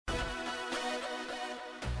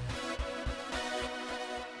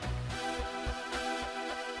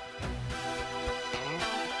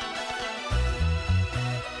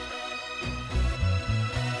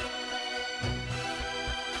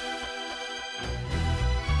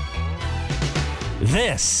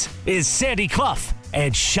This is Sandy Clough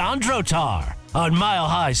and Chandrotar on Mile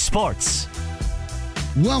High Sports.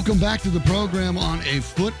 Welcome back to the program on a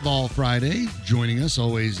Football Friday. Joining us,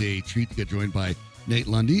 always a treat to get joined by Nate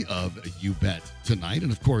Lundy of You Bet Tonight.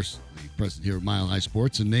 And, of course, the president here of Mile High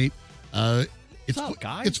Sports. And, Nate,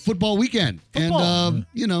 it's football weekend. And,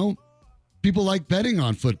 people like betting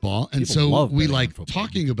on football. And so we like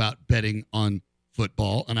talking about betting on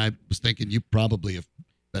football. And I was thinking you probably have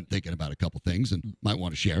been thinking about a couple things and might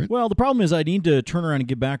want to share it. Well, the problem is I need to turn around and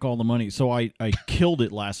give back all the money. So I killed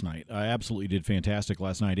it last night. I absolutely did fantastic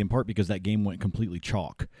last night, in part because that game went completely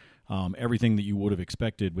chalk. Everything that you would have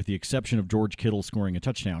expected, with the exception of George Kittle scoring a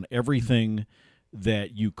touchdown, everything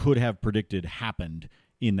that you could have predicted happened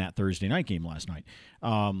in that Thursday night game last night.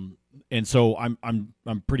 And so I'm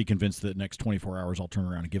pretty convinced that the next 24 hours I'll turn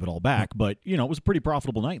around and give it all back. But, it was a pretty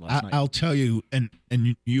profitable night last night. I'll tell you, and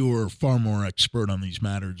you are far more expert on these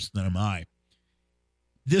matters than am I.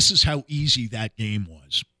 This is how easy that game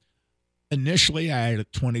was. Initially, I had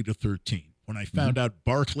it 20-13. When I found out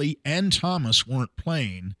Barkley and Thomas weren't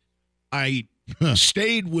playing, I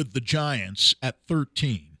stayed with the Giants at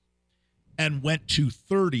 13. And went to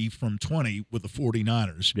 30 from 20 with the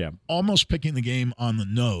 49ers. Yeah. Almost picking the game on the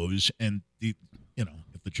nose. And, if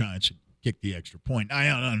the Giants had kicked the extra point, I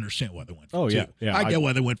don't understand why they went for two. Yeah. I get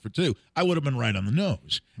why they went for two. I would have been right on the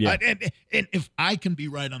nose. Yeah. And if I can be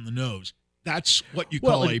right on the nose, that's what you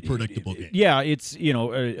call a predictable game. Yeah, it's,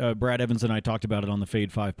 Brad Evans and I talked about it on the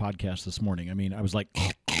Fade 5 podcast this morning. I mean, I was like,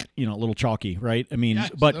 a little chalky, right? I mean,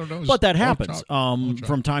 yes, but that happens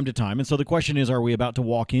from time to time. And so the question is, are we about to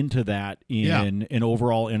walk into that in an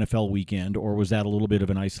overall NFL weekend, or was that a little bit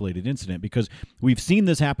of an isolated incident? Because we've seen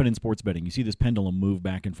this happen in sports betting. You see this pendulum move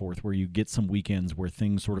back and forth where you get some weekends where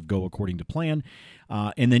things sort of go according to plan,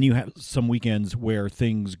 and then you have some weekends where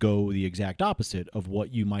things go the exact opposite of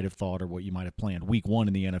what you might have thought or what you might have planned. Week 1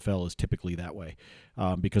 in the NFL is typically that way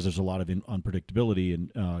because there's a lot of unpredictability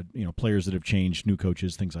and players that have changed, new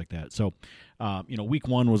coaches, things like that. So, week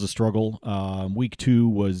 1 was a struggle. Week 2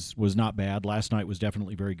 was not bad. Last night was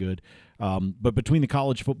definitely very good. But between the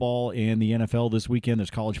college football and the NFL this weekend, there's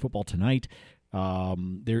college football tonight.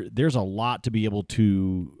 There's a lot to be able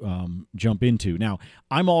to jump into. Now,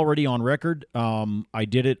 I'm already on record. I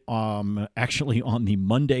did it actually on the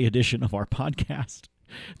Monday edition of our podcast.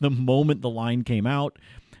 The moment the line came out,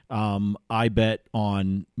 I bet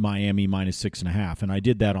on Miami minus 6.5, and I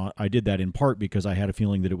did that in part because I had a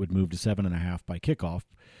feeling that it would move to 7.5 by kickoff.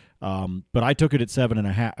 But I took it at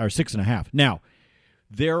 7.5 or 6.5. Now,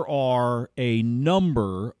 there are a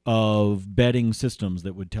number of betting systems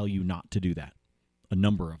that would tell you not to do that. A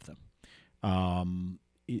number of them.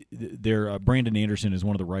 Brandon Anderson is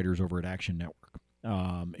one of the writers over at Action Network.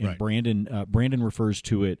 And right. Brandon refers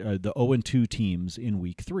to it, the 0-2 teams in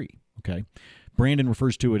week 3. Okay. Brandon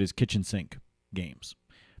refers to it as kitchen sink games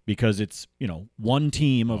because it's, one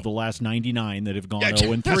team of the last 99 that have gone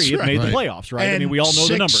 0-3 have made the playoffs, right? And I mean, we all know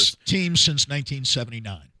the numbers. 6 teams since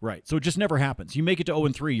 1979. Right. So it just never happens. You make it to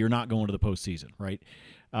 0-3, you're not going to the postseason, right?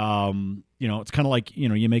 It's kind of like,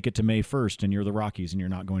 you make it to May 1st and you're the Rockies and you're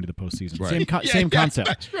not going to the postseason. Right. Same concept.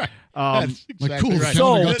 That's right. That's exactly right.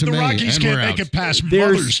 So the Rockies can't make it past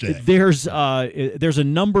Mother's Day. There's a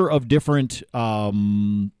number of different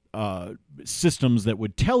systems that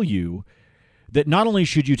would tell you that not only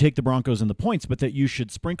should you take the Broncos and the points, but that you should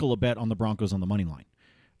sprinkle a bet on the Broncos on the money line.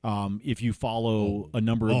 If you follow a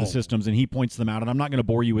number of the systems, and he points them out, and I'm not going to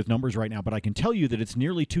bore you with numbers right now, but I can tell you that it's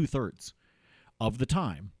nearly 2/3 of the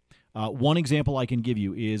time. One example I can give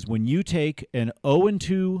you is when you take an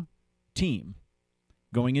 0-2 team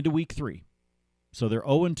going into week 3, so they're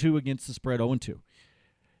 0-2 against the spread, 0-2,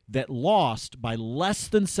 that lost by less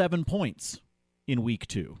than 7 points in week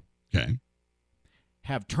 2. Okay.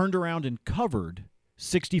 Have turned around and covered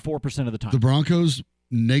 64% of the time. The Broncos'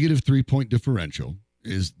 negative 3-point differential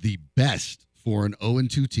is the best for an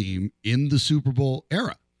 0-2 team in the Super Bowl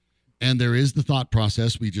era. And there is the thought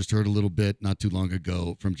process. We just heard a little bit not too long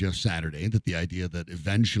ago from Jeff Saturday that the idea that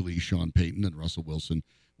eventually Sean Payton and Russell Wilson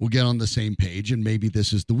will get on the same page, and maybe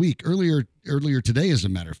this is the week. Earlier today, as a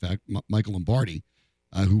matter of fact, Michael Lombardi,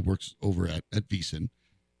 who works over at VSiN,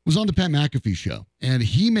 was on the Pat McAfee show, and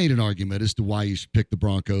he made an argument as to why you should pick the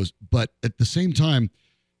Broncos. But at the same time,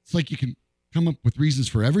 it's like you can come up with reasons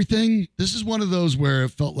for everything. This is one of those where it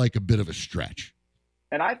felt like a bit of a stretch.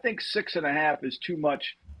 And I think 6.5 is too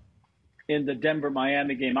much in the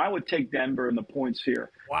Denver-Miami game. I would take Denver in the points here.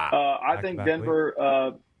 Wow. I think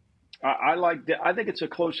Denver. I think it's a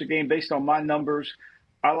closer game based on my numbers.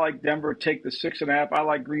 I like Denver take the 6.5. I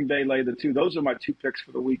like Green Bay lay the 2. Those are my 2 picks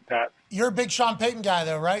for the week, Pat. You're a big Sean Payton guy,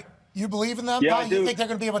 though, right? You believe in them? Yeah, I do. You think they're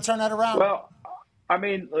going to be able to turn that around? Well, I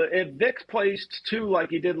mean, if Vic plays too like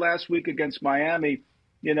he did last week against Miami,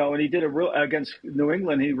 and he did against New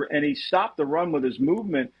England, he stopped the run with his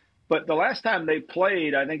movement. But the last time they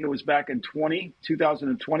played, I think it was back in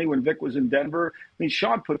 2020 when Vic was in Denver. I mean,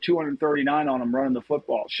 Sean put 239 on him running the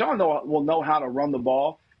football. Sean will know how to run the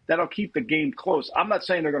ball. That'll keep the game close. I'm not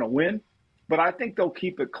saying they're going to win, but I think they'll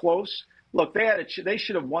keep it close. Look, they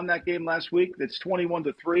should have won that game last week. It's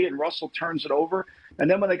 21-3, and Russell turns it over. And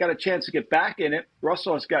then when they got a chance to get back in it,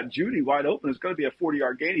 Russell has got Judy wide open. It's going to be a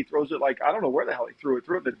 40-yard gain. He throws it like, I don't know where the hell he threw it.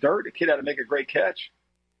 Threw it in the dirt. The kid had to make a great catch.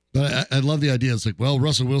 But I love the idea. It's like, well,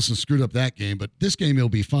 Russell Wilson screwed up that game, but this game he'll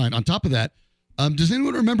be fine. On top of that, does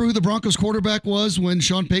anyone remember who the Broncos quarterback was when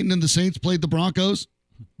Sean Payton and the Saints played the Broncos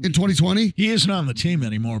in 2020? He isn't on the team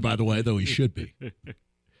anymore, by the way, though he should be.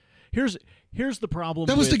 Here's the problem.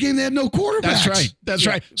 That was the game they had no quarterbacks. That's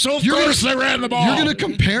right. So of course they ran the ball. You're going to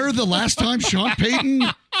compare the last time Sean Payton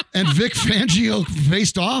and Vic Fangio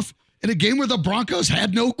faced off in a game where the Broncos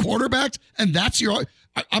had no quarterbacks, and that's your.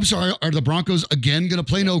 I'm sorry. Are the Broncos again going to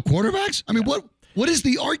play no quarterbacks? I mean, what is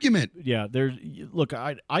the argument? Yeah, look,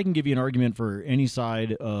 I can give you an argument for any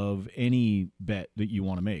side of any bet that you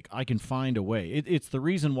want to make. I can find a way. It's the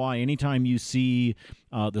reason why anytime you see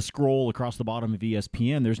the scroll across the bottom of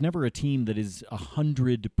ESPN, there's never a team that is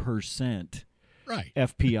 100% right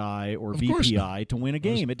FPI or VPI to win a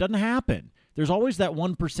game. It doesn't happen. There's always that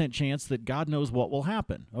 1% chance that God knows what will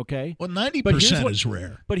happen, okay? Well, 90% is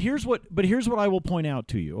rare. But here's what I will point out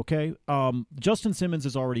to you, okay? Justin Simmons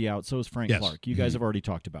is already out, so is Frank Clark. You guys have already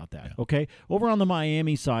talked about that, okay? Over on the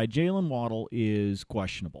Miami side, Jaylen Waddle is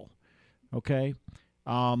questionable, okay?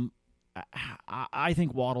 I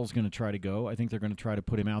think Waddle's going to try to go. I think they're going to try to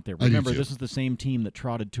put him out there. Remember, this is the same team that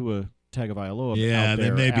trotted Tua Tagovailoa out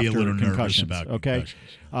there. They may be a little nervous about concussions.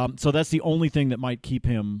 So that's the only thing that might keep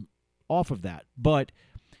him off of that. But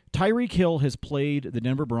Tyreek Hill has played the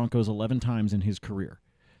Denver Broncos 11 times in his career.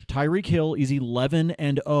 Tyreek Hill is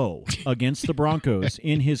 11-0 against the Broncos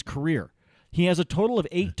in his career. He has a total of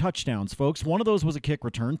 8 touchdowns, folks. One of those was a kick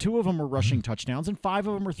return. 2 of them were rushing touchdowns, and 5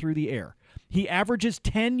 of them are through the air. He averages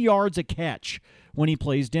 10 yards a catch when he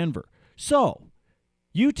plays Denver. So,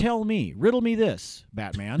 you tell me, riddle me this,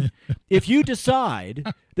 Batman, if you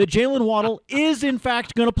decide that Jaylen Waddle is in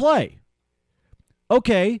fact going to play,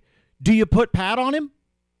 okay, do you put Pat on him?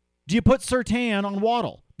 Do you put Surtain on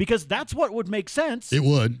Waddle? Because that's what would make sense. It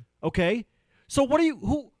would. Okay. So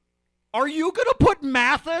are you going to put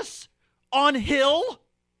Mathis on Hill?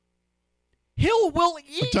 Hill will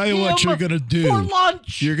eat I'll tell you what you're going to do. For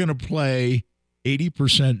lunch. You're going to play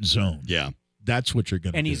 80% zone. Yeah. That's what you're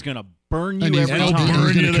going to do. And he's going to burn and you he's every time.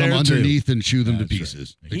 He's going to come underneath too. and chew them to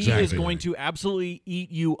pieces. Right. He is going to absolutely eat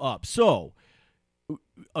you up. So,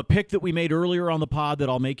 a pick that we made earlier on the pod that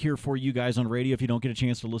I'll make here for you guys on radio if you don't get a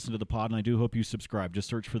chance to listen to the pod, and I do hope you subscribe. Just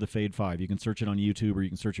search for the Fade 5. You can search it on YouTube or you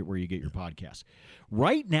can search it where you get your podcasts.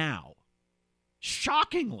 Right now,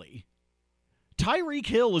 shockingly, Tyreek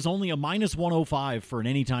Hill is only a -105 for an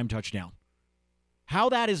anytime touchdown. How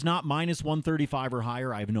that is not -135 or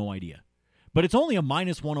higher, I have no idea. But it's only a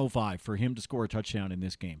 -105 for him to score a touchdown in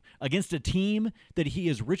this game against a team that he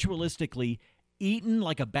has ritualistically eaten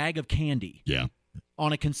like a bag of candy. Yeah.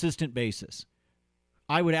 On a consistent basis.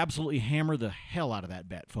 I would absolutely hammer the hell out of that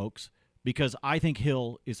bet, folks, because I think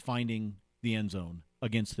Hill is finding the end zone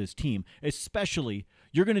against this team. Especially,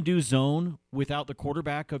 you're going to do zone without the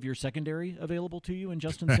quarterback of your secondary available to you in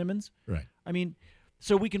Justin Simmons. Right. I mean,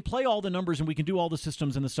 so we can play all the numbers and we can do all the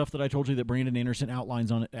systems and the stuff that I told you that Brandon Anderson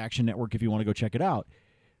outlines on Action Network if you want to go check it out.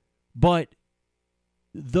 But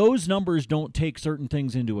those numbers don't take certain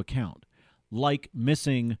things into account, like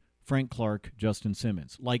missing Frank Clark, Justin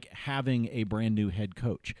Simmons, like having a brand new head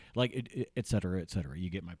coach, like et cetera, et cetera. You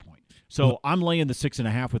get my point. So I'm laying the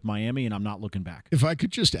 6.5 with Miami, and I'm not looking back. If I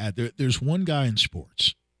could just add, there's one guy in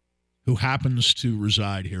sports who happens to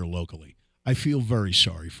reside here locally. I feel very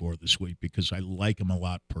sorry for this week because I like him a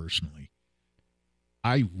lot personally.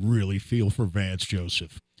 I really feel for Vance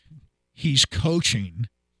Joseph. He's coaching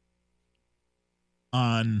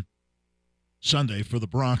on Sunday for the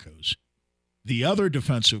Broncos. The other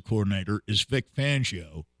defensive coordinator is Vic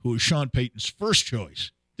Fangio, who is Sean Payton's first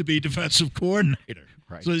choice to be defensive coordinator.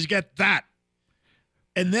 Right. So he's got that.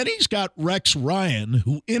 And then he's got Rex Ryan,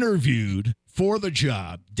 who interviewed for the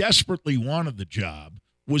job, desperately wanted the job,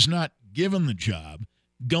 was not given the job,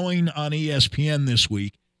 going on ESPN this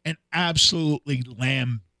week and absolutely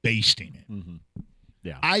lambasting it. Mm-hmm.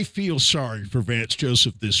 Yeah. I feel sorry for Vance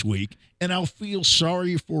Joseph this week, and I'll feel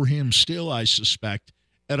sorry for him still, I suspect,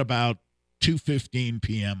 at about 2:15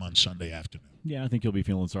 p.m. on Sunday afternoon. Yeah, I think you'll be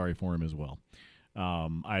feeling sorry for him as well.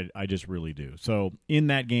 I just really do. So in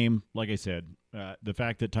that game, like I said, The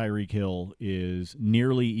fact that Tyreek Hill is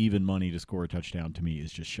nearly even money to score a touchdown to me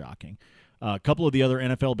is just shocking. A couple of the other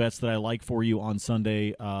NFL bets that I like for you on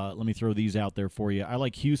Sunday, let me throw these out there for you. I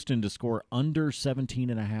like Houston to score under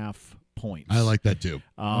 17.5 points. I like that too.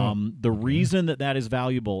 The reason that is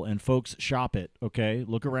valuable, and folks, shop it, okay?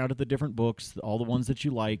 Look around at the different books, all the ones that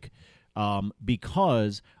you like,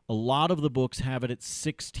 because a lot of the books have it at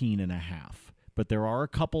 16.5. But there are a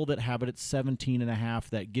couple that have it at 17.5.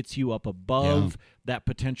 That gets you up above that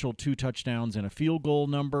potential 2 touchdowns and a field goal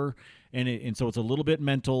number, and so it's a little bit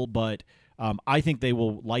mental. But I think they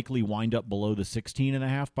will likely wind up below the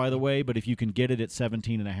 16.5. By the way, but if you can get it at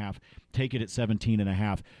 17.5, take it at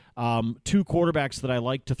 17.5. 2 quarterbacks that I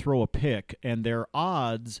like to throw a pick, and their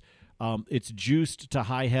odds. It's juiced to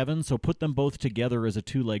high heaven, so put them both together as a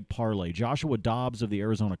 2-leg parlay. Joshua Dobbs of the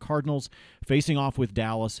Arizona Cardinals facing off with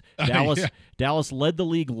Dallas. Dallas led the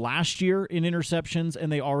league last year in interceptions,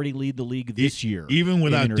 and they already lead the league this year. Even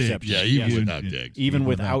without Diggs. Yeah, even without Diggs. Even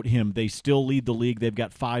without him, they still lead the league. They've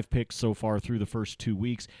got 5 picks so far through the first 2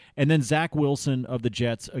 weeks. And then Zach Wilson of the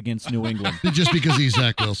Jets against New England. Just because he's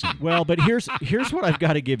Zach Wilson. Well, but here's what I've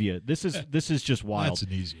got to give you. This is just wild. That's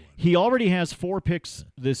an easy one. He already has 4 picks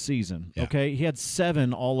this season. Yeah. Okay, he had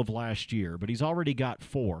 7 all of last year, but he's already got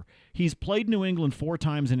 4. He's played New England 4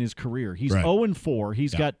 times in his career. He's 0-4.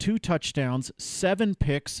 He's got 2 touchdowns, 7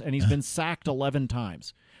 picks, and he's been sacked 11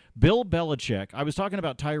 times. Bill Belichick, I was talking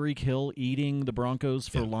about Tyreek Hill eating the Broncos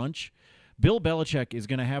for lunch. Bill Belichick is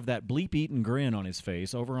going to have that bleep-eaten grin on his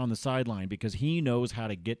face over on the sideline because he knows how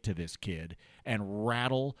to get to this kid and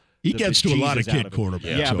rattle. He gets to a lot of kid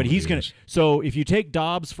quarterbacks. Yeah, but he's going to. So if you take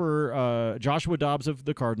Dobbs for Joshua Dobbs of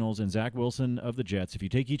the Cardinals and Zach Wilson of the Jets, if you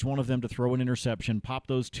take each one of them to throw an interception, pop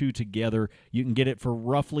those 2 together, you can get it for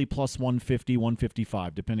roughly plus 150,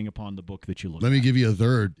 155, depending upon the book that you look at. Let me give you a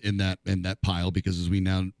third in that pile because as we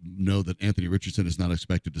now know that Anthony Richardson is not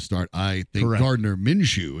expected to start, I think Gardner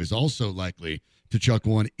Minshew is also likely to chuck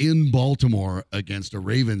one in Baltimore against a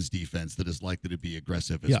Ravens defense that is likely to be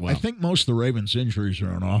aggressive as well. I think most of the Ravens' injuries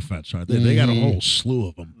are on offense, aren't they? They got a whole slew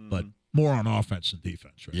of them, but more on offense than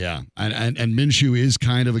defense, right? Yeah, and Minshew is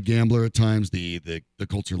kind of a gambler at times. The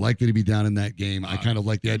Colts are likely to be down in that game. I kind of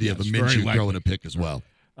like the idea of a Minshew throwing a pick as well.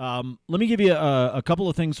 Let me give you a couple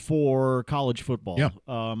of things for college football. Yeah.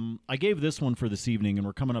 I gave this one for this evening, and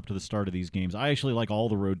we're coming up to the start of these games. I actually like all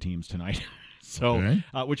the road teams tonight. So,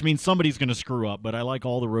 which means somebody's going to screw up, but I like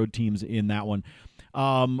all the road teams in that one.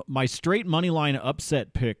 My straight money line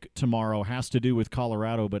upset pick tomorrow has to do with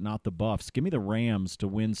Colorado, but not the Buffs. Give me the Rams to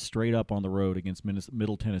win straight up on the road against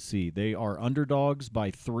Middle Tennessee. They are underdogs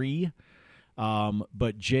by 3.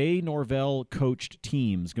 But Jay Norvell coached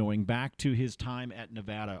teams going back to his time at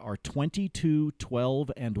Nevada are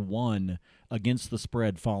 22-12-1 against the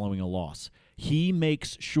spread following a loss. He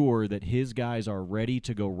makes sure that his guys are ready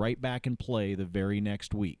to go right back and play the very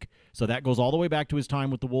next week. So that goes all the way back to his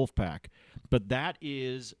time with the Wolfpack. But that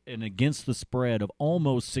is an against the spread of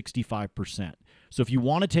almost 65%. So if you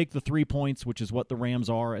want to take the 3 points, which is what the Rams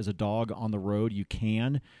are as a dog on the road, you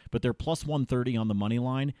can. But they're plus 130 on the money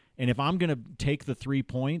line. And if I'm going to take the 3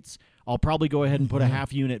 points, I'll probably go ahead and put a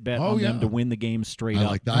half-unit bet on them to win the game straight up. I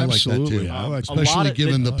like that too. Especially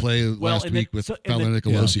given the play last week with Fowler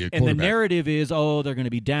Nicolosi at quarterback. And the narrative is, they're going to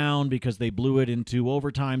be down because they blew it into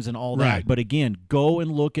overtimes and all that. Right. But again, go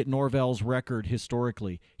and look at Norvell's record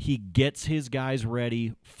historically. He gets his guys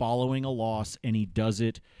ready following a loss, and he does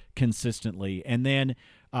it consistently. And then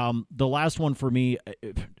the last one for me,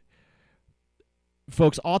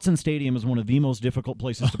 folks, Autzen Stadium is one of the most difficult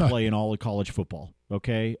places to play in all of college football,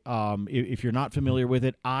 okay? If you're not familiar with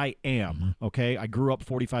it, I am, okay? I grew up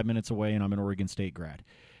 45 minutes away, and I'm an Oregon State grad.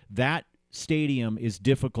 That stadium is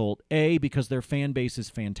difficult, because their fan base is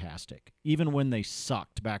fantastic. Even when they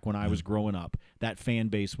sucked back when I was growing up, that fan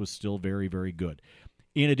base was still very, very good.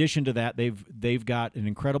 In addition to that, they've got an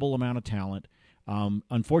incredible amount of talent.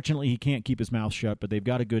 Unfortunately, he can't keep his mouth shut, but they've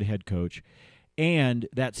got a good head coach. And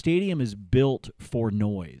that stadium is built for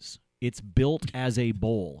noise. It's built as a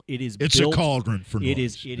bowl. It's a cauldron for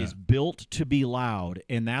noise. It is built to be loud,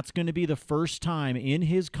 and that's going to be the first time in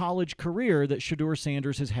his college career that Shedeur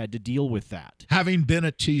Sanders has had to deal with that. Having been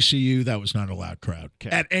at TCU, that was not a loud crowd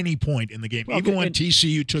at any point in the game, even when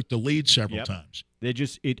TCU took the lead several times.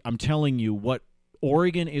 I'm telling you what.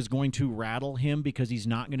 Oregon is going to rattle him because he's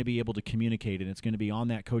not going to be able to communicate, and it's going to be on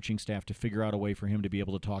that coaching staff to figure out a way for him to be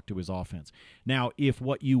able to talk to his offense. Now, if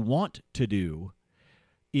what you want to do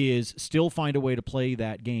is still find a way to play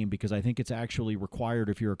that game, because I think it's actually required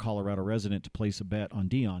if you're a Colorado resident to place a bet on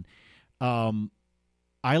Deion,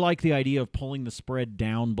 I like the idea of pulling the spread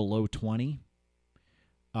down below 20.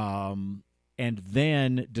 and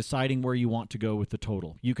then deciding where you want to go with the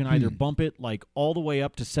total. You can either bump it like all the way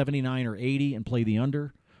up to 79 or 80 and play the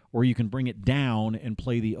under, or you can bring it down and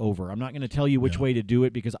play the over. I'm not going to tell you which way to do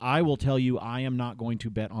it because I will tell you I am not going to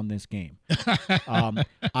bet on this game.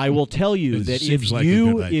 I will tell you that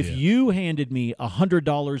if you handed me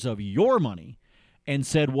 $100 of your money and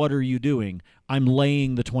said, what are you doing? I'm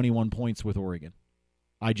laying the 21 points with Oregon.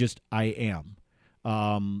 I am.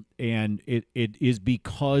 And it is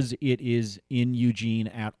because it is in Eugene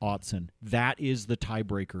at Autzen. That is the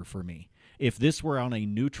tiebreaker for me. If this were on a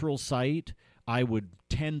neutral site, I would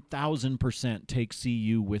 10,000% take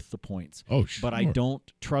CU with the points. Oh, sure. But I don't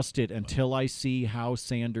trust it until I see how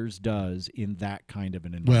Sanders does in that kind of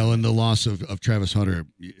an environment. Well, and the loss of Travis Hunter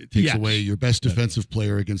takes away your best defensive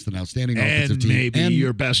player against an outstanding offensive team. And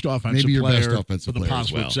your best offensive player with the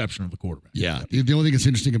possible exception of the quarterback. Yeah. The only thing that's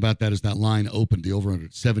interesting about that is that line opened the over-under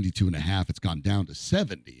at 72.5. It's gone down to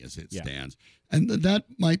 70 as it stands. And that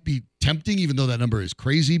might be tempting, even though that number is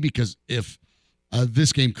crazy, because if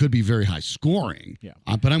this game could be very high scoring,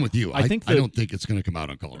 but I'm with you. I don't think it's going to come out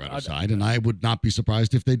on Colorado's side, and I would not be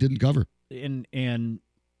surprised if they didn't cover. And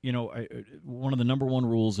one of the number one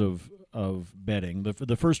rules of betting,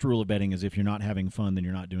 the first rule of betting is if you're not having fun, then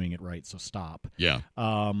you're not doing it right, so stop. Yeah,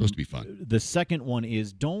 supposed to be fun. The second one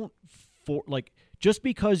is just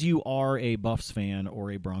because you are a Buffs fan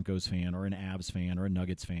or a Broncos fan or an Avs fan or a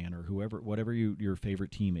Nuggets fan or whatever your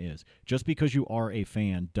favorite team is, just because you are a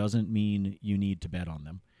fan doesn't mean you need to bet on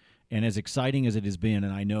them. And as exciting as it has been,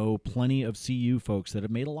 and I know plenty of CU folks that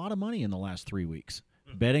have made a lot of money in the last 3 weeks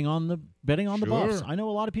betting on the Buffs. I know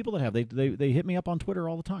a lot of people that have. They hit me up on Twitter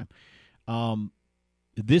all the time.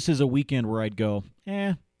 This is a weekend where I'd go,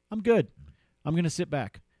 I'm good. I'm going to sit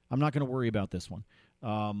back. I'm not going to worry about this one.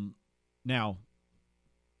 Now,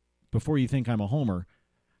 before you think I'm a homer,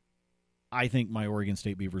 I think my Oregon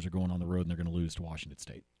State Beavers are going on the road and they're going to lose to Washington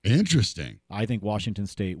State. Interesting. I think Washington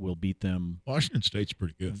State will beat them. Washington State's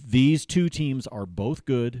pretty good. These two teams are both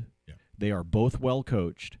good. Yeah. They are both well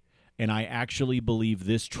coached. And I actually believe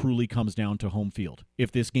this truly comes down to home field.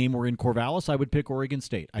 If this game were in Corvallis, I would pick Oregon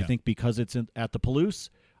State. I think because it's at the Palouse,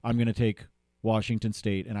 I'm going to take Washington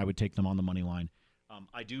State, and I would take them on the money line.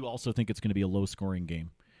 I do also think it's going to be a low-scoring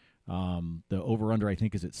game. The over-under, I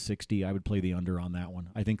think, is at 60. I would play the under on that one.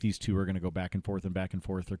 I think these two are going to go back and forth and back and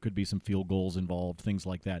forth. There could be some field goals involved, things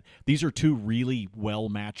like that. These are two really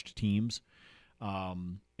well-matched teams.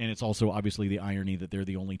 And it's also obviously the irony that they're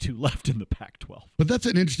the only two left in the Pac-12. But that's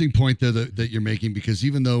an interesting point there that you're making, because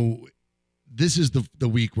even though this is the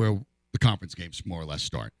week where the conference games more or less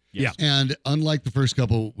start. Yeah. And unlike the first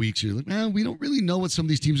couple of weeks, you're like, we don't really know what some of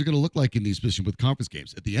these teams are going to look like in these positions with conference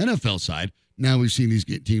games. At the NFL side, now we've seen these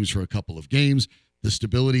teams for a couple of games. The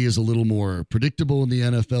stability is a little more predictable in the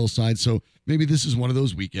NFL side. So maybe this is one of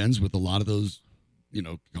those weekends with a lot of those,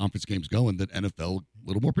 conference games going that NFL a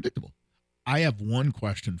little more predictable. I have one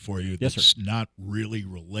question for you that's not really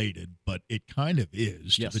related, but it kind of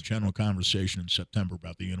is to the general conversation in September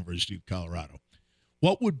about the University of Colorado.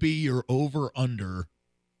 What would be your over-under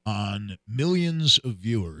on millions of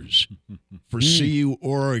viewers for CU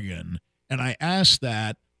Oregon? And I ask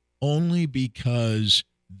that only because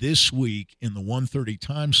this week in the 1:30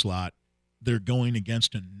 time slot, they're going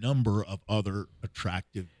against a number of other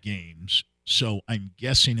attractive games. So I'm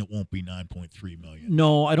guessing it won't be 9.3 million.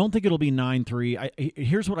 No, I don't think it'll be 9.3.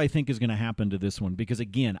 Here's what I think is going to happen to this one, because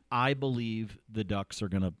again, I believe the Ducks are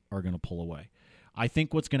going to pull away. I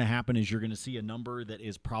think what's going to happen is you're going to see a number that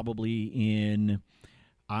is probably in,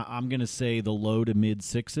 I'm going to say, the low to mid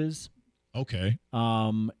sixes. Okay.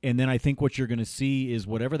 And then I think what you're going to see is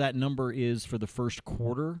whatever that number is for the first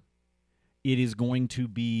quarter, it is going to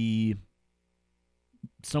be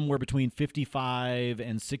somewhere between 55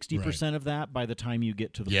 and 60% of that by the time you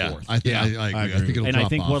get to the fourth. I agree. I think it'll and drop I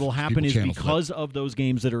think off. what will happen is because flip. of those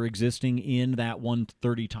games that are existing in that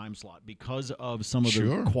 1:30 time slot, because of some of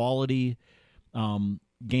the quality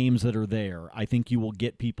games that are there, I think you will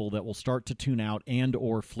get people that will start to tune out and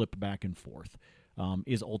or flip back and forth.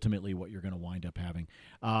 Is ultimately what you're going to wind up having.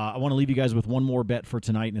 I want to leave you guys with one more bet for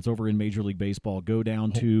tonight, and it's over in Major League Baseball. Go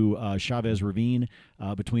down to Chavez Ravine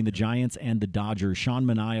between the Giants and the Dodgers. Sean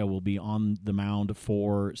Manaea will be on the mound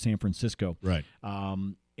for San Francisco. Right.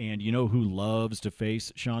 And you know who loves to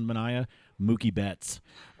face Sean Manaea? Mookie Betts.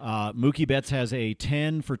 Mookie Betts has a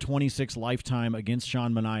 10 for 26 lifetime against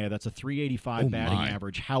Sean Manaea. That's a 385 batting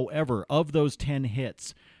average. However, of those 10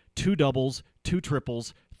 hits, 2 doubles, 2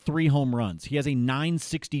 triples, 3 home runs. He has a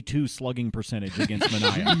 .962 slugging percentage against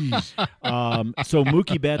Mania. So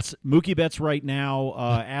Mookie Betts right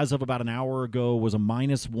now, as of about an hour ago, was a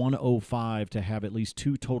 -105 to have at least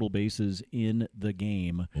 2 total bases in the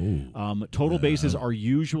game. Total bases are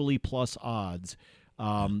usually plus odds.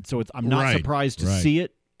 So I'm not surprised to see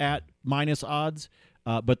it at minus odds.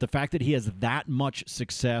 But the fact that he has that much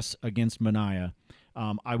success against Mania,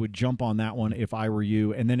 I would jump on that one if I were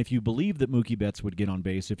you. And then if you believe that Mookie Betts would get on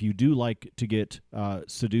base, if you do like to get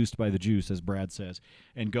seduced by the juice, as Brad says,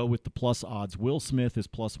 and go with the plus odds, Will Smith is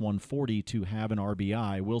plus 140 to have an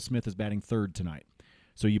RBI. Will Smith is batting 3rd tonight.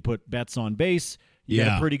 So you put Betts on base, you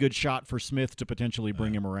get a pretty good shot for Smith to potentially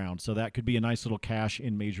bring him around. So that could be a nice little cash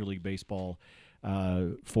in Major League Baseball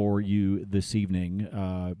for you this evening,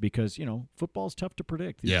 because football's tough to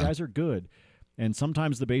predict. These guys are good, and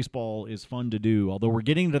sometimes the baseball is fun to do. Although we're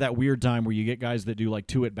getting into that weird time where you get guys that do like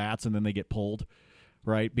 2 at bats and then they get pulled,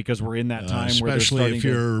 right? Because we're in that time where especially if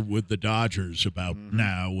you're with the Dodgers about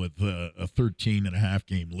now with a 13.5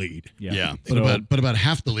 game lead. Yeah. But about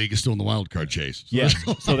half the league is still in the wild card chase.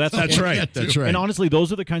 So that's right. That's right. And honestly,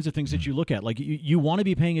 those are the kinds of things that you look at. Like you want to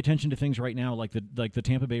be paying attention to things right now, like the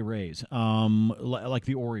Tampa Bay Rays, like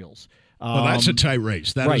the Orioles. Well, that's a tight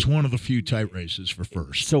race. That is one of the few tight races for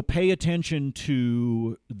first. So pay attention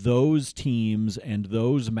to those teams and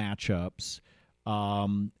those matchups.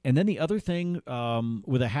 And then the other thing,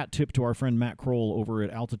 with a hat tip to our friend Matt Kroll over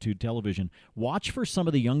at Altitude Television, watch for some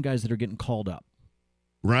of the young guys that are getting called up.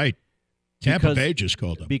 Right. Tampa Bay just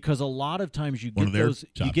called up. Because a lot of times you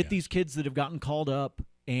get these kids that have gotten called up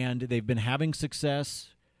and they've been having success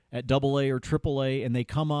at AA or AAA, and they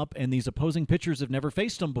come up and these opposing pitchers have never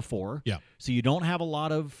faced them before. Yeah. So you don't have a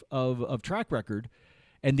lot of track record.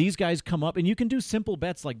 And these guys come up, and you can do simple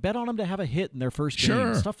bets, like bet on them to have a hit in their first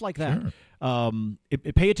game, stuff like that.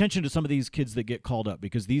 Pay attention to some of these kids that get called up,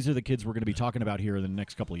 because these are the kids we're going to be talking about here in the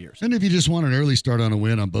next couple of years. And if you just want an early start on a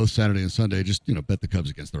win on both Saturday and Sunday, just bet the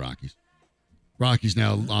Cubs against the Rockies. Rockies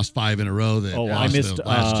now lost 5 in a row. I missed the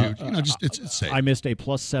last 2. It's safe. I missed a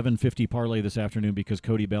plus 750 parlay this afternoon because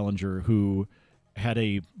Cody Bellinger, who had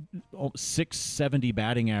a 670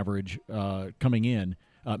 batting average coming in,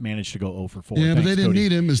 managed to go 0 for 4. Yeah, Thanks, but they didn't Cody.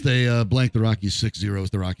 need him as they blanked the Rockies 6-0 as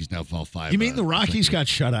the Rockies now fall 5. You mean the Rockies got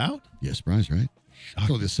shut out? Yeah, surprise, right?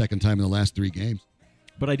 Only the second time in the last 3 games.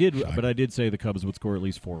 But I did say the Cubs would score at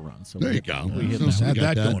least 4 runs. So there you go. We hit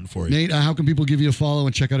that going for you. Nate, how can people give you a follow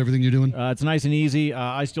and check out everything you're doing? It's nice and easy.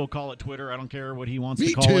 I still call it Twitter. I don't care what he wants Me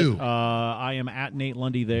to call too. it. I am at Nate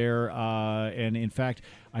Lundy there. And in fact,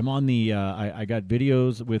 I'm on the I got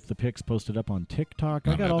videos with the pics posted up on TikTok.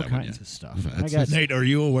 I got all kinds of stuff. Nate, are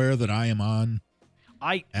you aware that I am on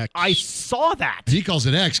X? I saw that. He calls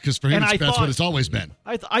it X because for him that's what it's always been.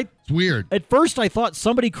 It's weird. At first, I thought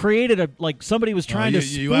somebody created somebody was trying to.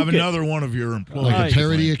 You have another one of your employees, like a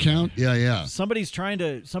parody account. Yeah. Somebody's trying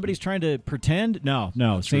to pretend. No.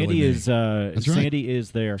 Sandy is Sandy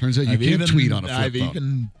is there. Turns out you can't tweet on a flip I've phone.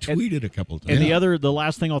 even tweeted a couple times. And the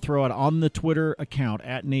last thing I'll throw out on the Twitter account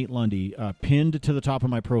at Nate Lundy, pinned to the top of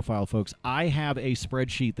my profile, folks. I have a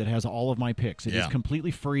spreadsheet that has all of my picks. It is completely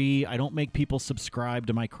free. I don't make people subscribe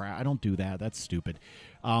to my crap. I don't do that. That's stupid.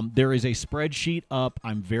 There is a spreadsheet up.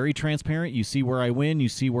 I'm very transparent. You see where I win. You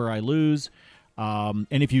see where I lose. And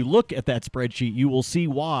if you look at that spreadsheet, you will see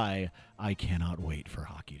why I cannot wait for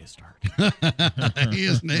hockey to start. He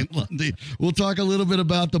is Nate Lundy. We'll talk a little bit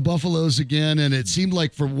about the Buffaloes again. And it seemed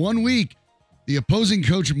like for 1 week, the opposing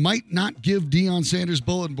coach might not give Deion Sanders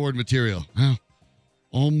bulletin board material. Well,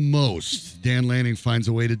 almost. Dan Lanning finds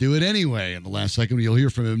a way to do it anyway. In the last second, you'll hear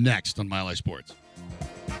from him next on Mile High Sports.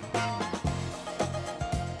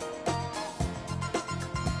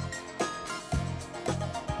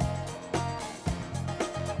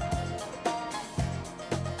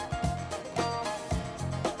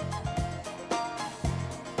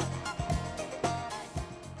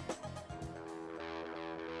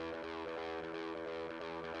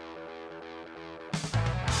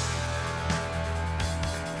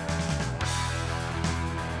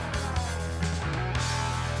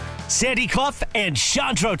 Sandy Clough and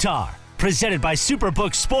Chandrotar, presented by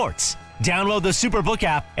Superbook Sports. Download the Superbook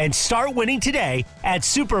app and start winning today at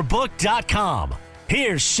superbook.com.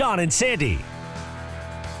 Here's Sean and Sandy.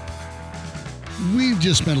 We've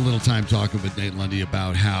just spent a little time talking with Nate Lundy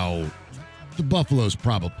about how the Buffaloes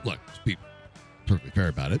probably, look, let's be perfectly fair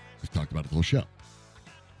about it. We've talked about it the whole show.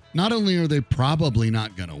 Not only are they probably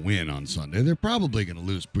not going to win on Sunday, they're probably going to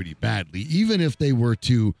lose pretty badly, even if they were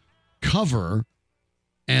to cover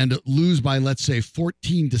and lose by, let's say,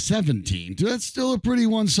 14-17. That's still a pretty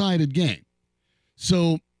one-sided game.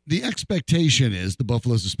 So the expectation is the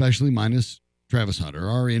Buffaloes, especially minus Travis Hunter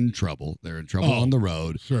are in trouble. They're in trouble on the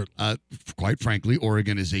road. Certainly. Quite frankly,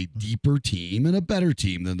 Oregon is a deeper team and a better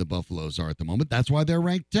team than the Buffaloes are at the moment. That's why they're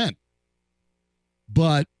ranked 10th.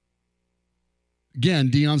 But, again,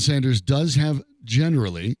 Deion Sanders does have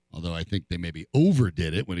generally, although I think they maybe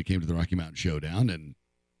overdid it when it came to the Rocky Mountain Showdown and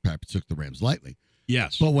perhaps took the Rams lightly.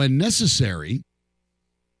 Yes. But when necessary,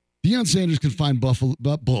 Deion Sanders can find Buffalo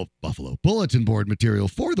bulletin board material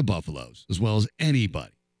for the Buffaloes as well as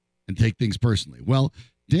anybody and take things personally. Well,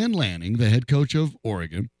 Dan Lanning, the head coach of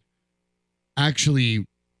Oregon, actually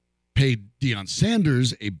paid Deion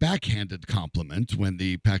Sanders a backhanded compliment when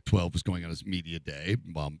the Pac-12 was going on its media day,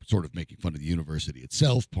 while sort of making fun of the university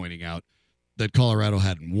itself, pointing out that Colorado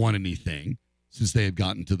hadn't won anything since they had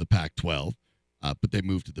gotten to the Pac-12, but they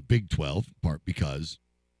moved to the Big 12, in part because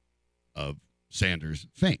of Sanders'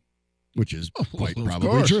 fame, which is quite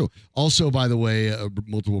probably true. Also, by the way,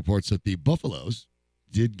 multiple reports that the Buffaloes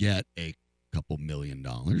did get a couple $1 million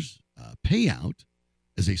payout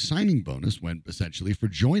as a signing bonus when essentially for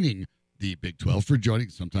joining the Big 12,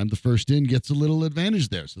 sometimes the first in gets a little advantage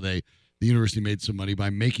there. So the university made some money by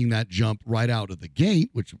making that jump right out of the gate,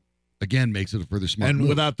 which again makes it a further smart move.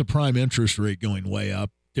 Without the prime interest rate going way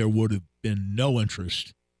up, there would have been no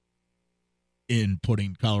interest in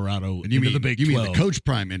putting Colorado into the Big 12. You mean the coach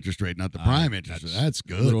prime interest rate, not the prime interest rate. That's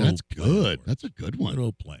good. That's good. That's a good one.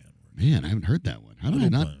 Little plan. Man, I haven't heard that one. How did I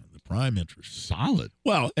not? The prime interest. Solid.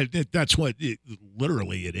 Well, that's what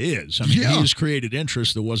literally it is. I mean, he has created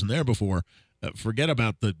interest that wasn't there before. Forget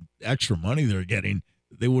about the extra money they're getting.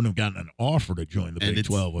 They wouldn't have gotten an offer to join the Big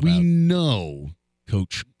 12 without. We know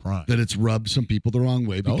Coach Prime. That it's rubbed some people the wrong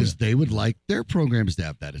way because they would like their programs to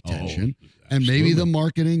have that attention. And maybe the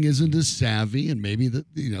marketing isn't as savvy and maybe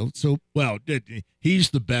so. Well,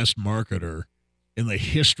 he's the best marketer in the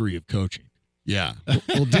history of coaching. Yeah.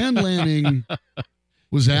 Well, Dan Lanning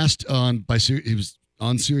was asked he was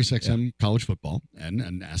on SiriusXM college football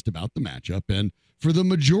and asked about the matchup. And for the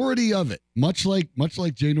majority of it, much like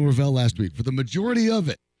Jay Norvell last week, for the majority of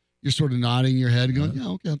it, you're sort of nodding your head and going, yeah,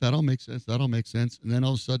 okay, that all makes sense. That all makes sense. And then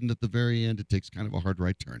all of a sudden at the very end, it takes kind of a hard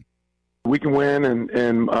right turn. We can win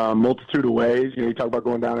in a multitude of ways. You talk about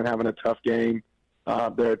going down and having a tough game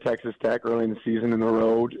there at Texas Tech early in the season in the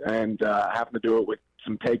road and having to do it with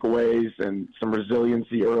some takeaways and some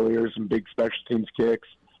resiliency earlier, some big special teams kicks.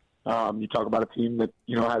 You talk about a team that,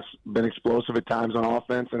 has been explosive at times on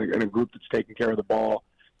offense and a group that's taking care of the ball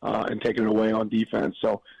and taking it away on defense.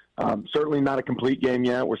 So certainly not a complete game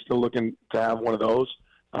yet. We're still looking to have one of those.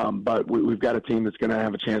 But we've got a team that's going to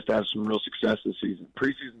have a chance to have some real success this season.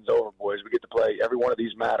 Preseason's over, boys. We get to play. Every one of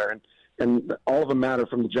these matter, and all of them matter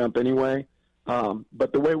from the jump anyway.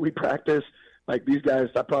 But the way we practice, like these guys,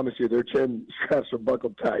 I promise you, their chin straps are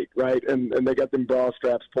buckled tight, right? And they got them bra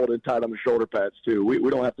straps pulled in tight on the shoulder pads too. We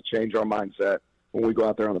don't have to change our mindset when we go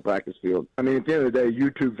out there on the practice field. I mean, at the end of the day,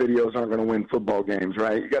 YouTube videos aren't going to win football games,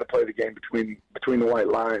 right? You got to play the game between the white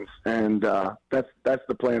lines, and that's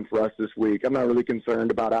the plan for us this week. I'm not really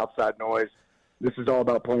concerned about outside noise. This is all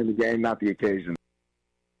about playing the game, not the occasion.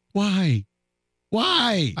 Why?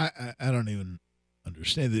 I don't even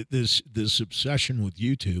understand that this obsession with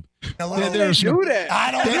YouTube. They do that.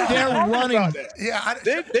 I don't know. They're running. Yeah,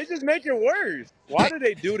 they just make it worse. Why do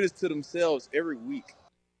they do this to themselves every week?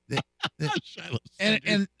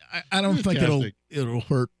 And I don't think it'll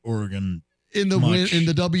hurt Oregon in the much in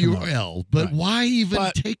the WL, tomorrow. but Right. why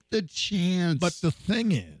even take the chance? But the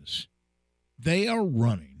thing is, they are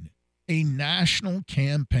running a national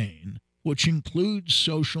campaign, which includes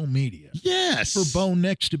social media. Yes, for Bo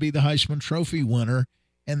Nix to be the Heisman Trophy winner,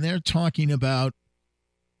 and they're talking about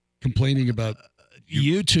complaining about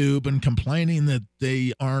YouTube and complaining that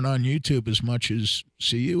they aren't on YouTube as much as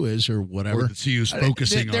CU is or whatever. Or that CU's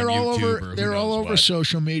focusing on YouTube. They're all over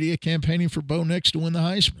social media campaigning for Bo Nix to win the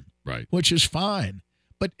Heisman, right? Which is fine,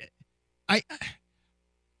 but I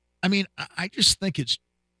mean, I just think it's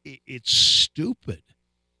stupid.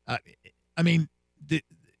 I mean,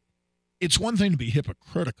 it's one thing to be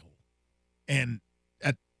hypocritical, and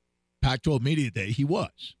at Pac-12 Media Day, he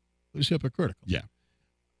was hypocritical. Yeah.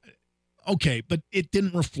 Okay, but it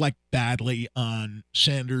didn't reflect badly on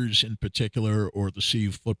Sanders in particular or the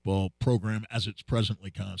CU football program as it's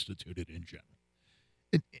presently constituted in general.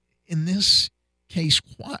 In this case,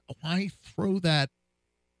 why throw that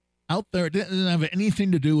out there? It doesn't have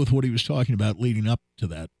anything to do with what he was talking about leading up to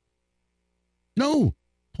that. No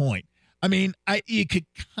point. I mean, you could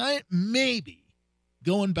maybe,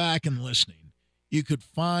 going back and listening, you could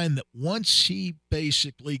find that once he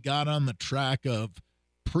basically got on the track of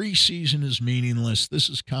preseason is meaningless, this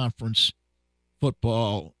is conference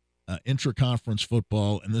football, intra-conference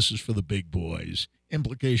football, and this is for the big boys.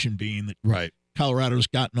 Implication being that Colorado's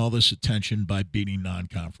gotten all this attention by beating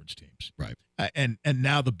non-conference teams. Right. And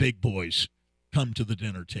now the big boys come to the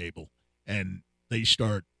dinner table and they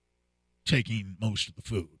start taking most of the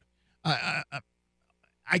food.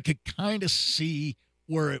 I could kind of see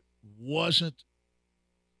where it wasn't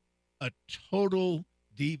a total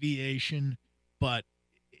deviation, but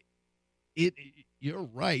you're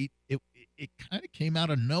right. It kind of came out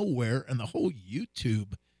of nowhere, and the whole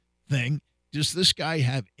YouTube thing. Does this guy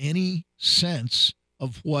have any sense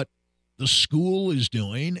of what the school is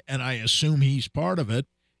doing? And I assume he's part of it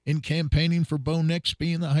in campaigning for Bo Nix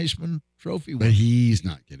being the Heisman Trophy winner. But he's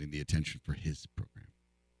not getting the attention for his program.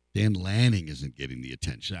 Dan Lanning isn't getting the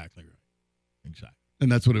attention. Exactly right. Exactly.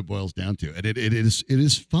 And that's what it boils down to. And it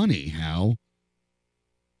is funny how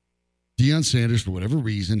Deion Sanders, for whatever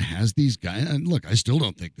reason, has these guys. And look, I still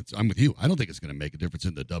don't think I'm with you. I don't think it's going to make a difference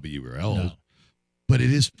in the W or L. No. But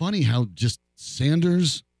it is funny how just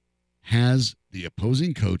Sanders has the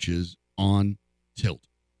opposing coaches on tilt.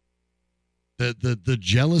 The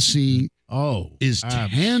jealousy is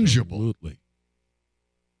tangible. Absolutely.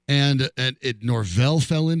 And Norvell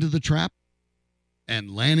fell into the trap, and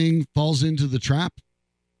Lanning falls into the trap.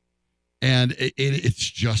 And it's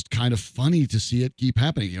just kind of funny to see it keep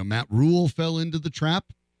happening. You know, Matt Rule fell into the trap.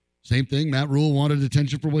 Same thing. Matt Rule wanted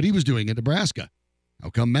attention for what he was doing in Nebraska. How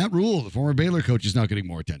come Matt Rule, the former Baylor coach, is not getting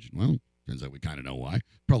more attention? Well, turns out we kind of know why.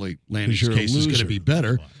 Probably Lanning's case is going to be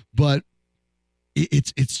better. But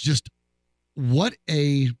it's just what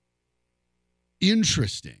a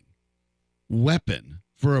interesting weapon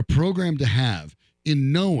for a program to have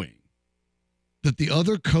in knowing that the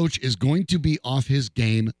other coach is going to be off his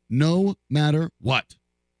game no matter what,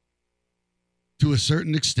 to a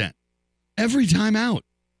certain extent, every time out.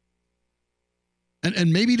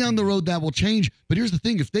 And maybe down the road that will change. But here's the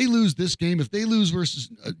thing. If they lose this game, if they lose versus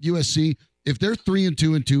USC, if they're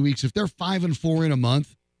 3-2 in 2 weeks, if they're 5-4 in a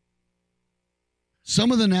month,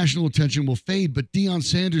 some of the national attention will fade, but Deion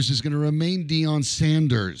Sanders is going to remain Deion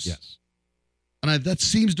Sanders. Yes. And that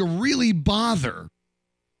seems to really bother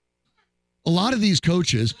a lot of these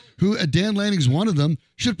coaches, who Dan Lanning's one of them,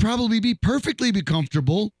 should probably be perfectly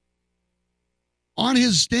comfortable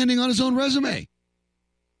standing on his own resume.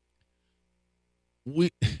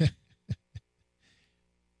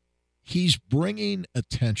 He's bringing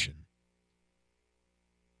attention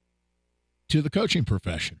to the coaching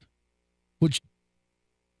profession, which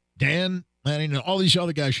Dan Lanning and all these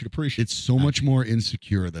other guys should appreciate. It's so much more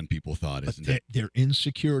insecure than people thought, isn't it? Their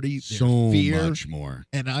insecurity, their so fear, much more.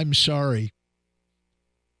 And I'm sorry,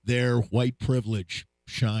 their white privilege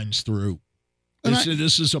shines through.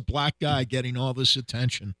 This is a black guy getting all this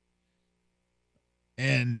attention.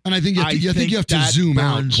 And I think you have to zoom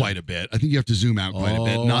out quite a bit. I think you have to zoom out quite a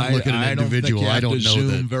bit, not look at an individual. I don't know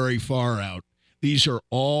zoom very far out. These are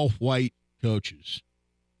all white coaches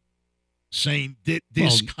saying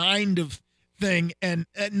this kind of thing. And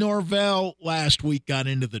Norvell last week got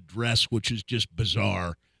into the dress, which is just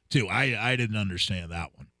bizarre, too. I didn't understand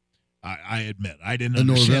that one. I admit. I didn't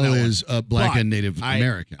understand Norvell that is black and Native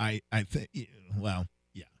American. I think, well,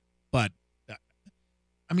 yeah. But,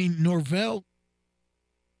 I mean, Norvell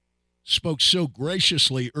spoke so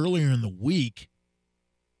graciously earlier in the week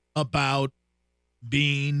about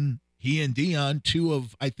being he and Deion, two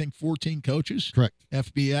of, I think, 14 coaches. Correct.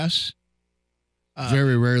 FBS.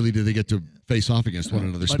 Very rarely do they get to face off against one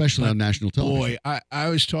another, especially on national television. Boy, I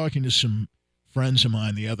was talking to some friends of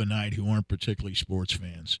mine the other night who aren't particularly sports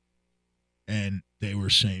fans, and they were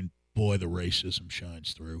saying, boy, the racism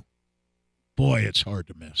shines through. Boy, it's hard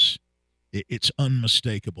to miss. It's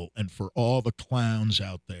unmistakable. And for all the clowns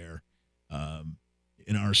out there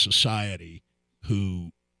in our society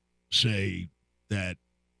who say that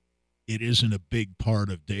it isn't a big part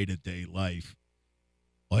of day-to-day life,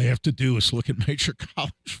 all you have to do is look at major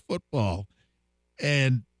college football.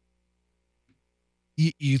 And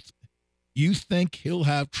you think he'll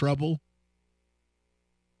have trouble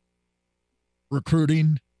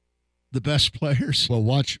recruiting the best players? Well,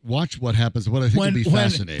 watch what happens. What I think will be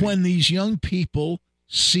fascinating. When these young people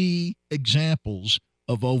see examples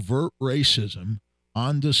of overt racism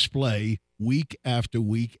on display week after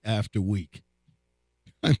week after week.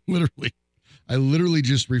 I literally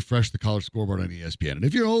just refreshed the college scoreboard on ESPN. And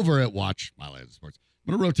if you're over at Watch My Land Sports,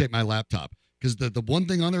 I'm going to rotate my laptop because the one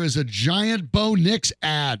thing on there is a giant Bo Nix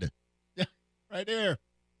ad. Yeah, right there.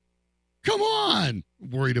 Come on.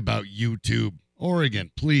 Worried about YouTube.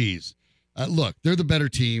 Oregon, please. Look, they're the better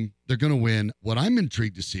team. They're going to win. What I'm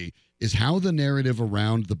intrigued to see is how the narrative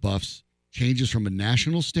around the Buffs changes from a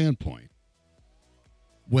national standpoint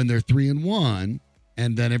when they're 3-1,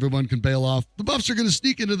 and then everyone can bail off. The Buffs are going to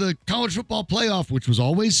sneak into the college football playoff, which was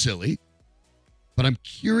always silly. But I'm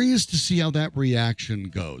curious to see how that reaction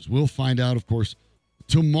goes. We'll find out, of course,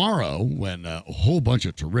 tomorrow when a whole bunch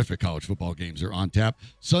of terrific college football games are on tap.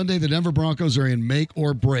 Sunday, the Denver Broncos are in make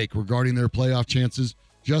or break regarding their playoff chances.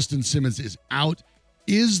 Justin Simmons is out.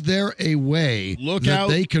 Is there a way that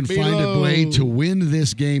they can find a way to win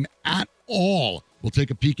this game at all? We'll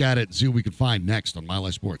take a peek at it and see what we can find next on Mile High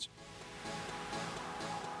Sports.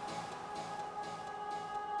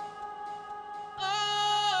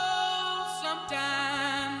 Oh,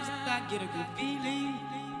 sometimes I get a good feeling,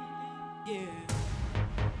 yeah.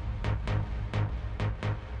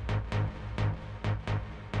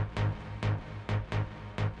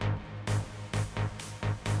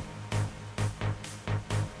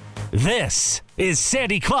 This is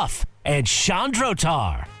Sandy Clough and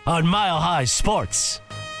Chandrotar on Mile High Sports.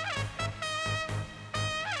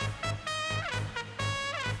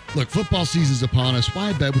 Look, football season's upon us.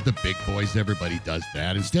 Why bet with the big boys? Everybody does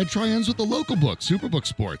that. Instead, try ends with the local book, Superbook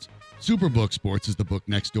Sports. Superbook Sports is the book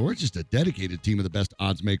next door. It's just a dedicated team of the best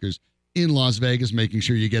odds makers in Las Vegas, making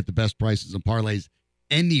sure you get the best prices and parlays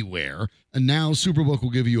anywhere. And now Superbook will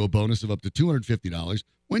give you a bonus of up to $250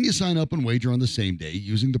 when you sign up and wager on the same day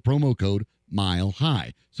using the promo code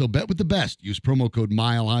MILEHIGH. So bet with the best. Use promo code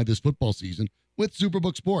MILEHIGh this football season with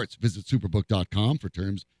Superbook Sports. Visit superbook.com for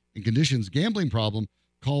terms and conditions. Gambling problem?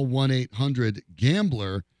 Call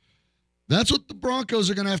 1-800-GAMBLER. That's what the Broncos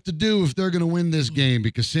are going to have to do if they're going to win this game.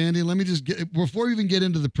 Because, Sandy, let me just get, before we even get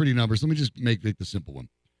into the pretty numbers, let me just make the simple one.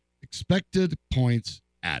 Expected points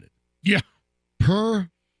added. Yeah. Per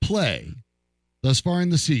play thus far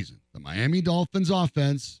in the season, the Miami Dolphins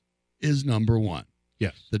offense is number 1.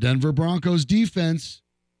 Yes. The Denver Broncos defense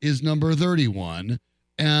is number 31.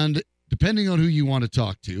 And depending on who you want to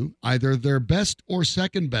talk to, either their best or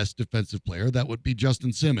second best defensive player, that would be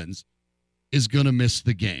Justin Simmons, is going to miss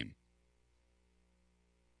the game.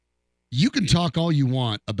 You can talk all you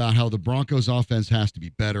want about how the Broncos offense has to be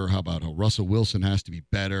better, how Russell Wilson has to be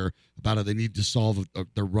better, about how they need to solve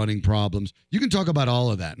their running problems. You can talk about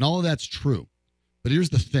all of that, and all of that's true. But here's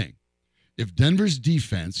the thing. If Denver's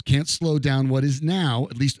defense can't slow down what is now,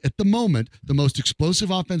 at least at the moment, the most explosive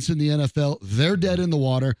offense in the NFL, they're dead in the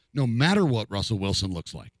water, no matter what Russell Wilson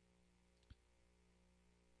looks like.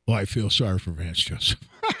 Well, I feel sorry for Vance Joseph.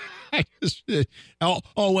 And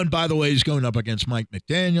by the way, he's going up against Mike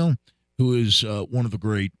McDaniel, who is one of the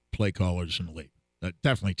great play callers in the league.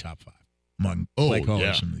 Definitely top 5 among play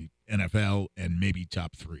callers in the NFL, and maybe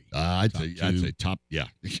top 3. I'd say top. Yeah,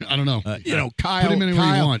 I don't know. Kyle. Put him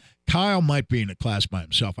anywhere you want. Kyle might be in a class by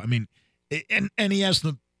himself. I mean, and he has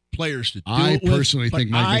the players to do I it with. Personally think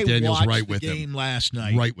Mike McDaniel's right with him. Game last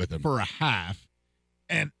night, right with him for a half,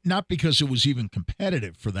 and not because it was even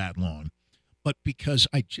competitive for that long, but because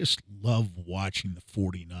I just love watching the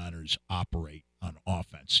 49ers operate on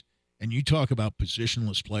offense. And you talk about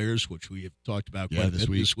positionless players, which we have talked about quite a bit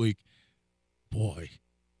this week. Boy.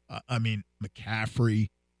 I mean, McCaffrey,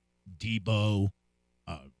 Debo,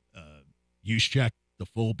 Juszczyk, the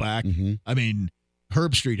fullback. Mm-hmm. I mean,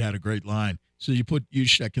 Herbstreit had a great line. So you put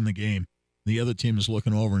Juszczyk in the game. The other team is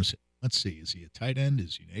looking over and say, let's see, is he a tight end?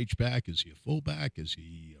 Is he an H-back? Is he a fullback? Is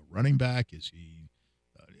he a running back? Is he,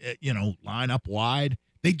 line up wide?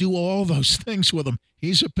 They do all those things with him.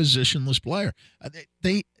 He's a positionless player.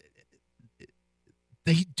 They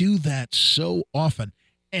do that so often.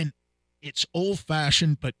 And it's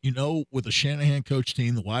old-fashioned, but, with a Shanahan coach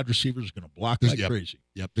team, the wide receivers are going to block like crazy.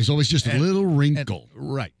 Yep. There's always just a little wrinkle.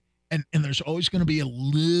 Right. And there's always going to be a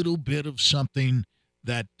little bit of something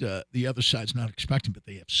that the other side's not expecting, but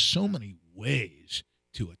they have so many ways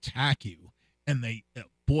to attack you. And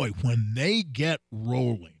when they get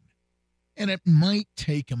rolling, and it might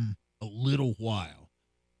take them a little while,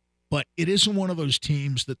 but it isn't one of those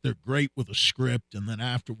teams that they're great with a script, and then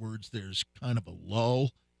afterwards there's kind of a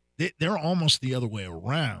lull. They're almost the other way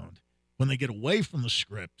around. When they get away from the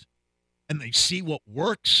script and they see what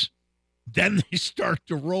works, then they start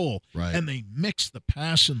to roll. Right. And they mix the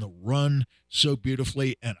pass and the run so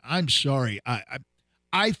beautifully. And I'm sorry,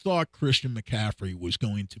 I thought Christian McCaffrey was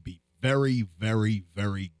going to be very, very,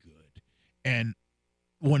 very good. And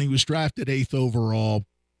when he was drafted 8th overall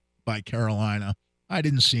by Carolina, I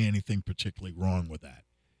didn't see anything particularly wrong with that.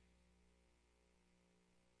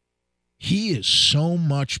 He is so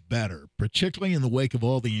much better, particularly in the wake of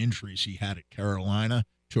all the injuries he had at Carolina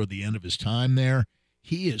toward the end of his time there.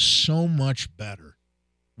 He is so much better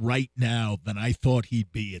right now than I thought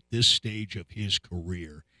he'd be at this stage of his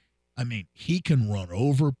career. I mean, he can run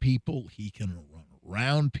over people. He can run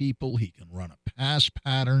around people. He can run a pass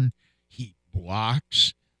pattern. He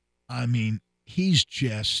blocks. I mean, he's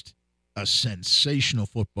just a sensational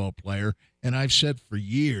football player. And I've said for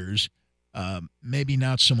years, Maybe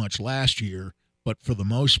not so much last year, but for the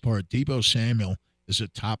most part, Deebo Samuel is a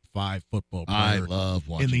top 5 football player I love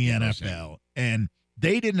watching in the Deebo NFL. Samuel. And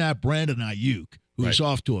they didn't have Brandon Ayuk, who's Right.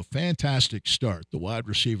 off to a fantastic start, the wide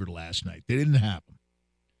receiver last night. They didn't have him.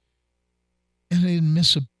 And they didn't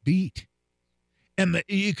miss a beat. And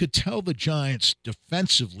you could tell the Giants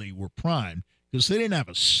defensively were primed because they didn't have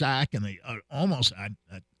a sack, and they almost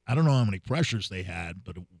I don't know how many pressures they had,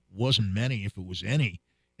 but it wasn't many, if it was any,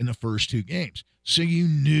 in the first 2 games. So you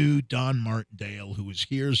knew Don Martindale, who was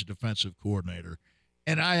here as a defensive coordinator,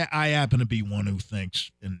 and I happen to be one who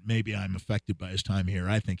thinks, and maybe I'm affected by his time here,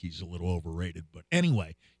 I think he's a little overrated. But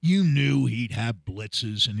anyway, you knew he'd have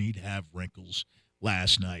blitzes and he'd have wrinkles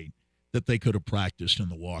last night that they could have practiced in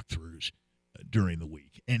the walkthroughs during the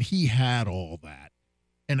week. And he had all that.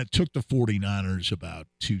 And it took the 49ers about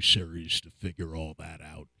 2 series to figure all that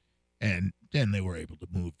out. And then they were able to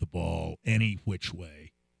move the ball any which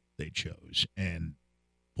way they chose. And,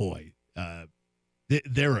 boy,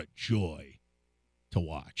 they're a joy to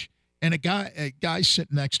watch. And a guy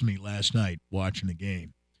sitting next to me last night watching the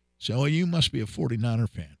game said, "Oh, you must be a 49er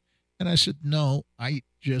fan." And I said, "No, I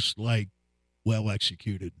just like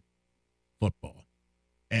well-executed football."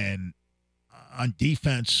 And on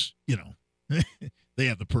defense, they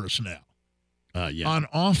have the personnel. Yeah. On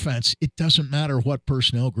offense, it doesn't matter what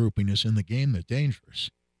personnel grouping is in the game, they're dangerous.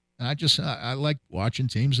 And I like watching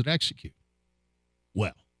teams that execute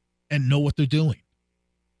well and know what they're doing.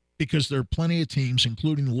 Because there are plenty of teams,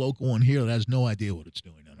 including the local one here, that has no idea what it's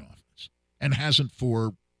doing on offense and hasn't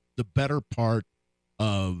for the better part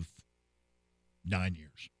of 9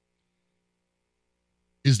 years.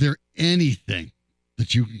 Is there anything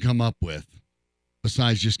that you can come up with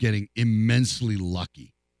besides just getting immensely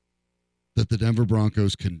lucky that the Denver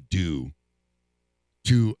Broncos can do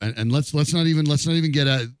to, and let's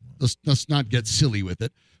not get silly with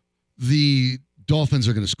it. The Dolphins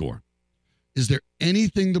are going to score. Is there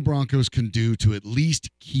anything the Broncos can do to at least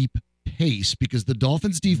keep pace? Because the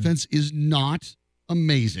Dolphins defense is not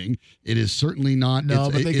amazing. It is certainly not.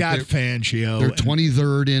 No, but they got Fangio. They're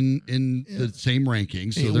 23rd in the same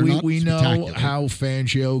rankings, so they're not we know spectacular. how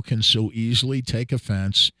Fangio can so easily take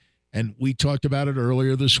offense, and we talked about it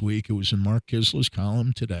earlier this week. It was in Mark Kisler's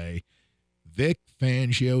column today. Vic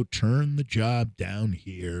Fangio turned the job down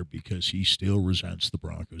here because he still resents the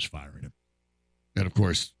Broncos firing him. And, of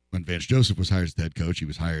course, when Vance Joseph was hired as the head coach, he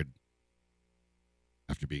was hired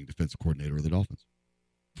after being defensive coordinator of the Dolphins.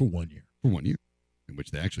 For 1 year. For 1 year, in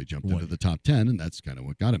which they actually jumped into the top 10, and that's kind of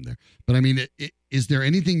what got him there. But, I mean, is there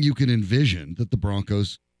anything you can envision that the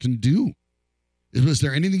Broncos can do? Was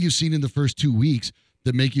there anything you've seen in the first 2 weeks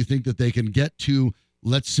that make you think that they can get to,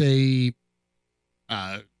 let's say,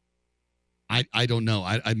 I don't know.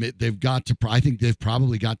 I think they've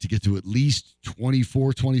probably got to get to at least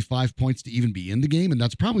 24, 25 points to even be in the game, and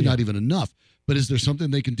that's probably not even enough. But is there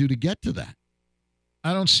something they can do to get to that?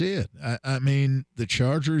 I don't see it. I mean, the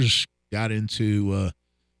Chargers got into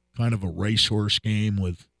kind of a racehorse game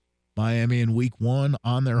with Miami in week 1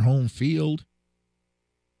 on their home field,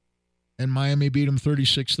 and Miami beat them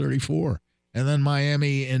 36-34. And then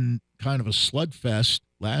Miami in kind of a slugfest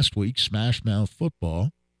last week, smash mouth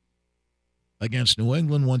football, against New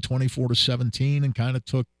England, won 24-17 and kind of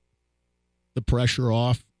took the pressure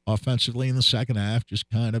off offensively in the second half, just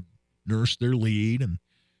kind of nursed their lead and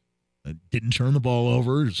didn't turn the ball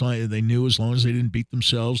over. It's like they knew as long as they didn't beat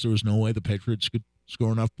themselves, there was no way the Patriots could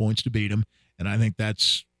score enough points to beat them. And I think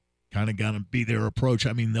that's kind of going to be their approach.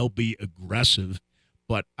 I mean, they'll be aggressive,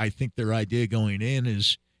 but I think their idea going in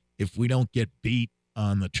is if we don't get beat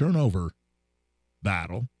on the turnover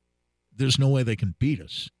battle, there's no way they can beat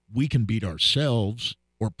us. We can beat ourselves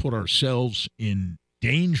or put ourselves in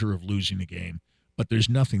danger of losing the game, but there's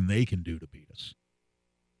nothing they can do to beat us.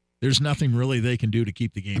 There's nothing really they can do to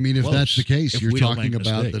keep the game. I mean, if that's the case, you're talking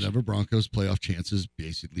about mistakes. the Denver Broncos' playoff chances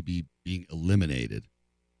basically being eliminated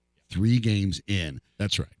 3 games in.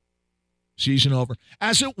 That's right. Season over.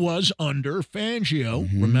 As it was under Fangio,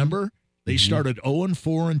 remember? They started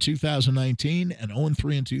 0-4 in 2019 and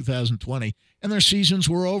 0-3 in 2020, and their seasons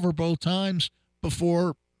were over both times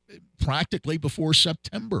practically before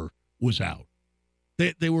September was out.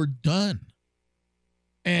 They were done.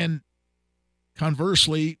 And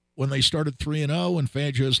conversely, when they started 3-0 and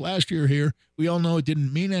Fangio's last year here, we all know it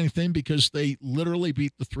didn't mean anything because they literally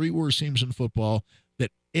beat the 3 worst teams in football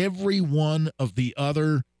that every one of the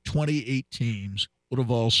other 28 teams would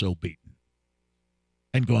have also beaten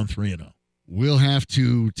and gone 3-0. We'll have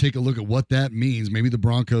to take a look at what that means. Maybe the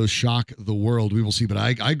Broncos shock the world. We will see. But I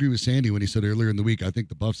agree with Sandy when he said earlier in the week, I think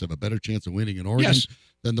the Buffs have a better chance of winning in Oregon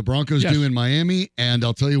than the Broncos do in Miami. And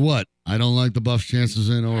I'll tell you what, I don't like the Buffs' chances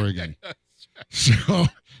in Oregon. So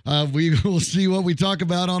we will see what we talk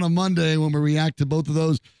about on a Monday when we react to both of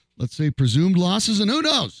those, let's say, presumed losses. And who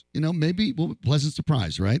knows? Maybe pleasant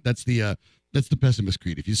surprise, right? That's the pessimist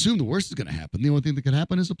creed. If you assume the worst is going to happen, the only thing that can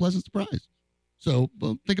happen is a pleasant surprise. So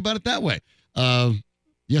think about it that way.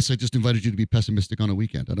 Yes, I just invited you to be pessimistic on a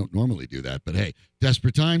weekend. I don't normally do that, but hey,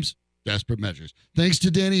 desperate times, desperate measures. Thanks to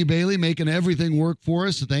Danny Bailey making everything work for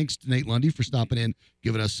us. Thanks to Nate Lundy for stopping in,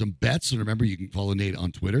 giving us some bets. And remember, you can follow Nate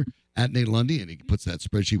on Twitter at Nate Lundy, and he puts that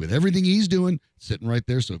spreadsheet with everything he's doing sitting right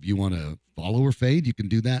there. So if you want to follow or fade, you can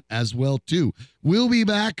do that as well, too. We'll be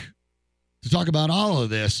back to talk about all of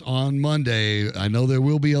this on Monday. I know there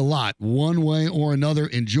will be a lot, one way or another.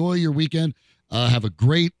 Enjoy your weekend. Have a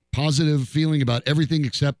great, positive feeling about everything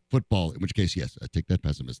except football, in which case, yes, I take that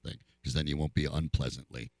pessimist thing, because then you won't be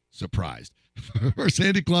unpleasantly surprised. For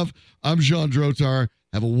Sandy Clough, I'm Sean Drotar.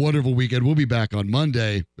 Have a wonderful weekend. We'll be back on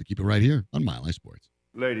Monday, but keep it right here on Mile High Sports.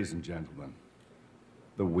 Ladies and gentlemen,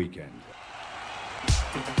 the weekend.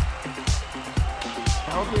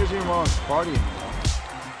 How old is your mom partying?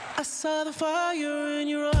 I saw the fire in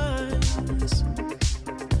your eyes.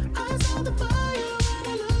 I saw the fire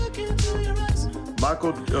when I look into your eyes.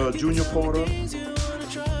 Michael Jr. Porter. I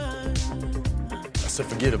said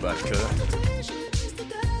forget about it, cuz.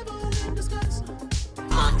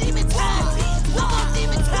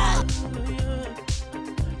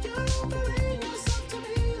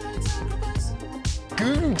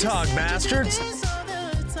 Guten Tag, bastards.